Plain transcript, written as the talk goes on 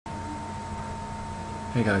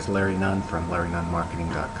Hey guys, Larry Nunn from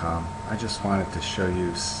LarryNunnMarketing.com. I just wanted to show you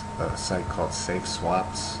a site called Safe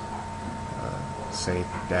Swaps,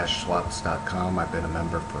 safe-swaps.com. I've been a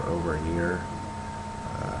member for over a year.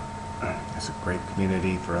 It's a great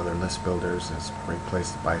community for other list builders. It's a great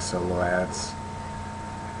place to buy solo ads.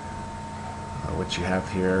 What you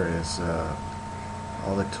have here is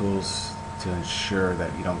all the tools to ensure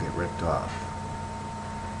that you don't get ripped off.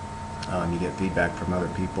 You get feedback from other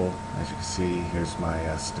people. As you can see, here's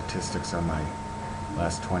my statistics on my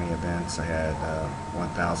last 20 events. I had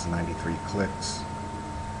 1,093 clicks.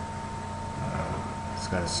 It's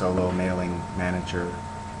got a solo mailing manager.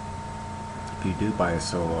 If you do buy a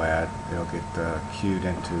solo ad, it'll get queued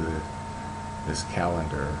into this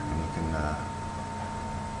calendar, and you can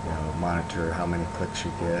monitor how many clicks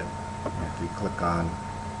you get. And if you click on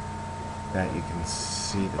that, you can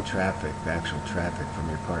see the traffic, the actual traffic from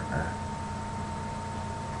your partner.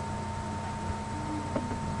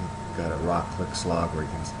 You've got a raw clicks log where you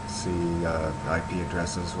can see the IP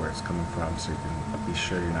addresses where it's coming from, so you can be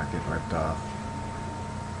sure you're not getting ripped off.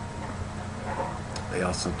 They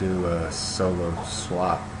also do a solo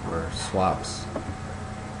swap, or swaps,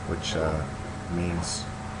 which means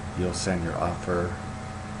you'll send your offer,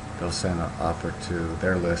 they'll send an offer to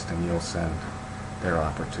their list, and you'll send their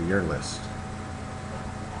offer to your list.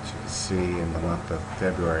 As you can see, in the month of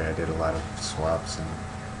February I did a lot of swaps, and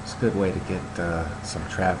it's a good way to get some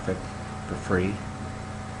traffic for free.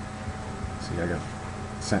 See, I got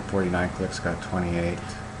sent 49 clicks, got 28,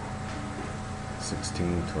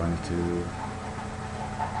 16, 22.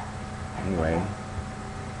 Anyway,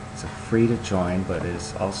 it's a free to join, but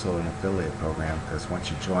it's also an affiliate program, because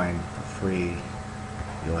once you join for free,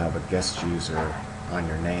 you'll have a guest user on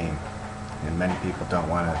your name. And many people don't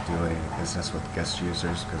want to do any business with guest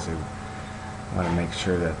users because they want to make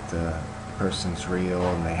sure that the person's real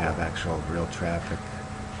and they have actual real traffic.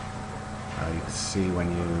 You can see when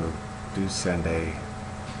you do send a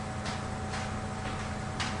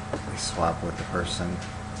swap with the person,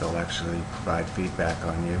 they'll actually provide feedback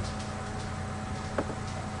on you.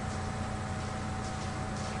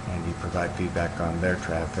 And you provide feedback on their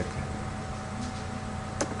traffic.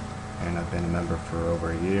 And I've been a member for over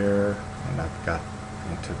a year, and I've got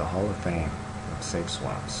into the Hall of Fame of Safe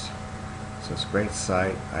Swaps. So it's a great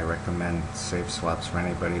site. I recommend Safe Swaps for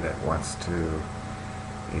anybody that wants to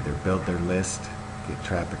either build their list, get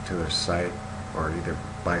traffic to their site, or either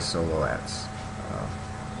buy solo ads.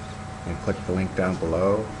 You can click the link down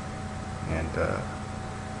below, and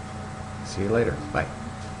see you later. Bye.